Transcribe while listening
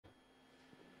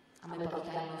A my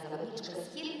powitajmy zawodniczkę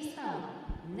z Kirgistanu.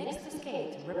 Next to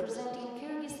skate, representing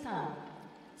Kyrgyzstan,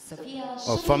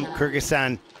 Sofiia From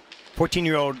Kyrgyzstan,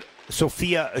 14-year-old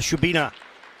Sofiia SHUBINA,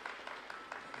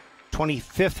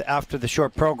 25th after the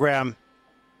short program.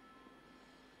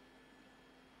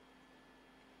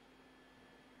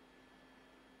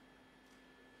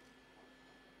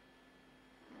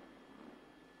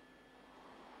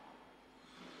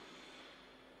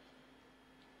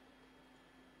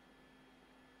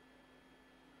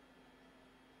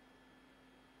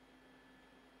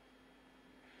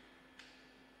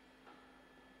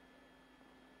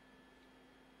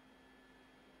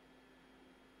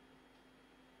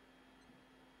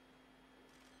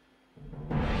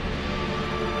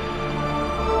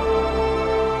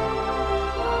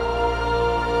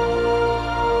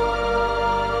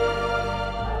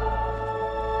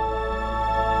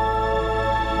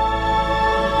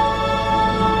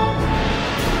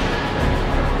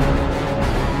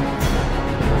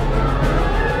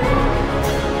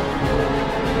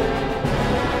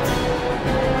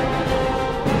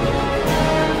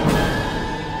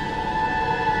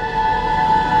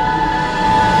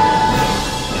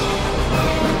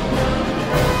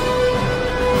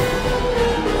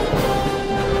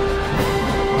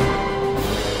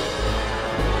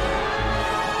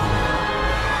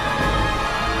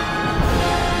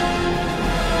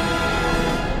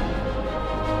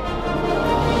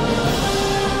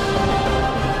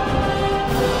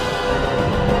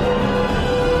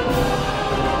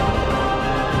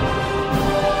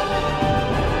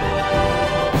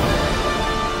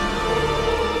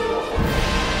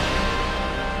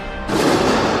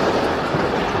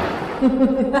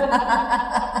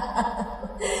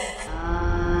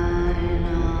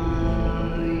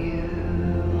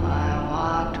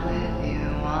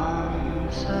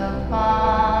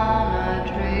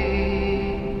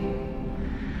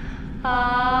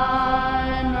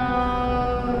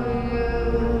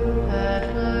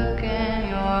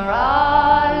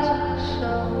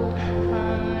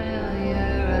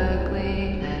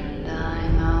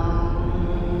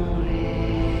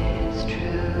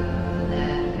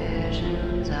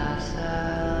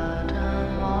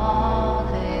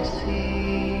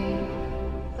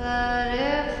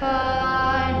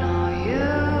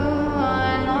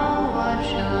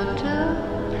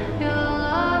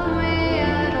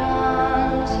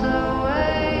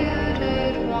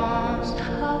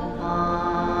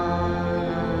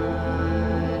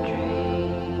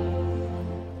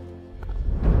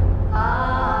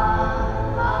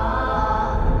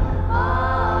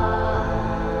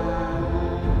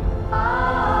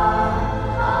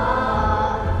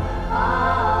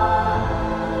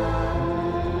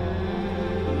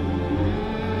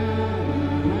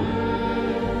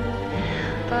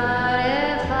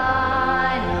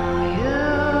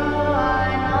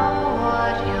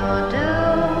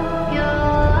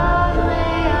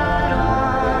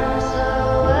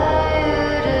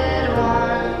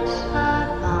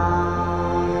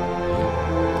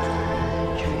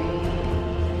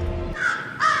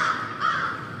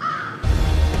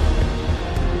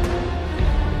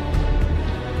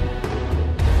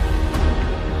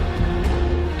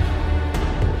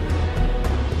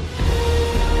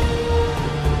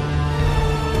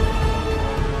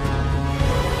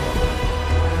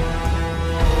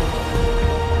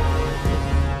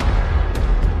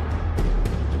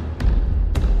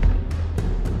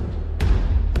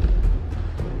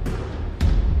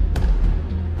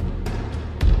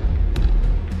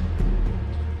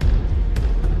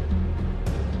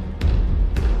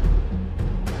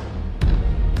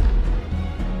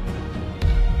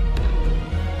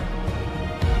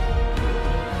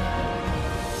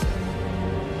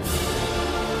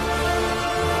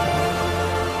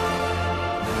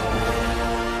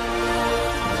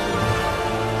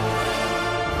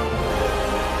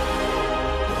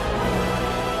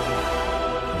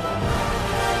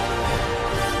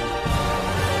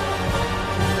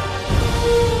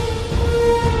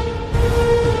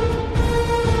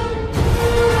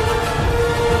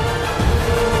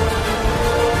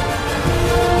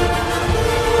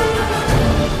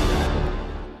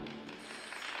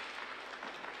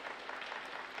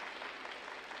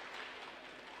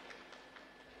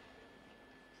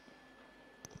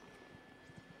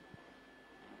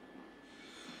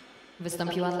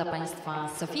 Wystąpiła dla Państwa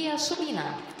Sofiia SHUBINA,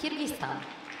 Kirgistan.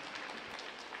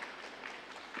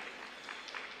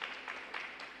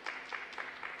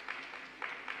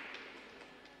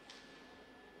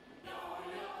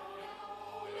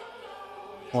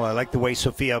 Well, I like the way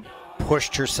Sofiia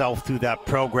pushed herself through that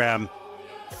program,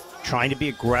 trying to be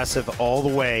aggressive all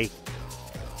the way.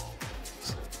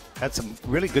 had some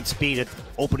really good speed at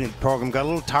opening the program, got a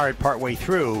little tired partway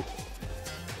through.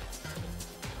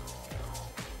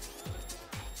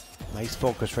 Nice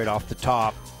focus right off the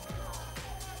top.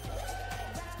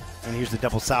 And here's the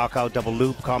double Salchow, double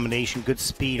loop combination. Good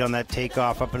speed on that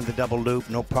takeoff up into the double loop,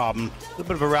 no problem. A little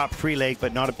bit of a wrap free leg,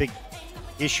 but not a big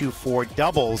issue for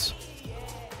doubles.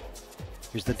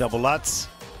 Here's the double Lutz.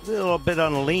 A little bit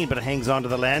on a lean, but it hangs on to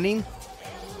the landing.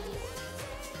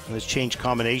 And this change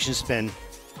combination spin.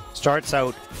 Starts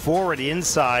out forward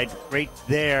inside, right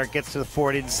there, gets to the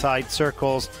forward inside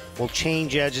circles. Will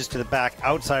change edges to the back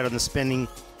outside on the spinning.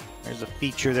 There's a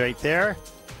feature right there.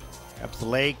 Grabs the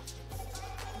leg.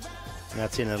 And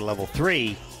that's in at a level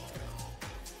 3.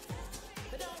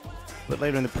 But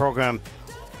later in the program,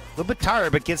 a little bit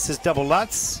tired, but gets this double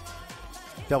Lutz,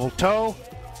 double toe,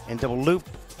 and double loop.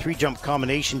 3-jump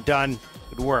combination done.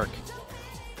 Good work.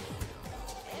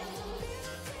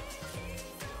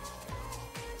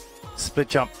 Split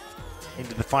jump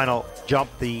into the final jump,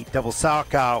 the double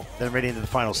Salchow, then right into the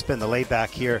final spin, the layback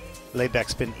here. Layback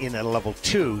spin in at a level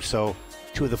 2, so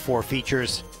 2 of the 4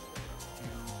 features.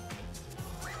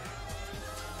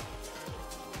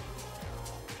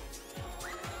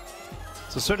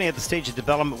 So certainly at the stage of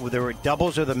development where there were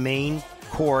doubles are the main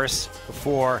course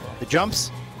before the jumps,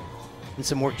 and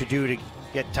some work to do to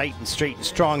get tight and straight and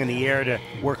strong in the air to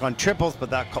work on triples, but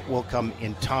that will come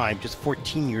in time. Just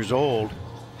 14 years old,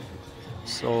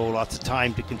 so lots of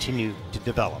time to continue to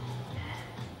develop.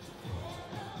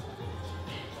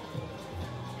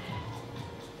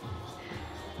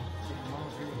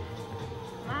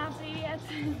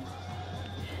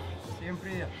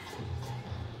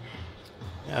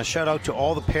 Shout out to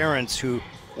all the parents who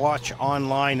watch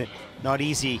online. Not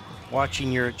easy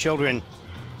watching your children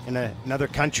in another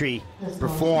country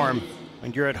perform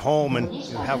when you're at home and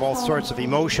you have all sorts of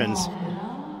emotions.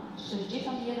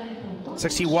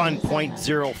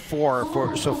 61.04 for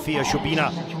Sofiia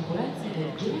SHUBINA.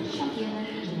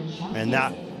 And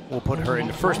that will put her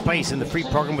into first place in the free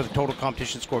program with a total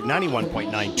competition score of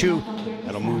 91.92.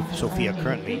 That'll move Sofiia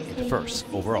currently into first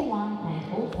overall.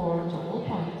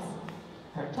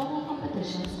 Her total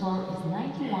competition score is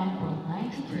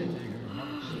 91.93.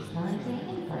 She's currently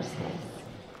in first place.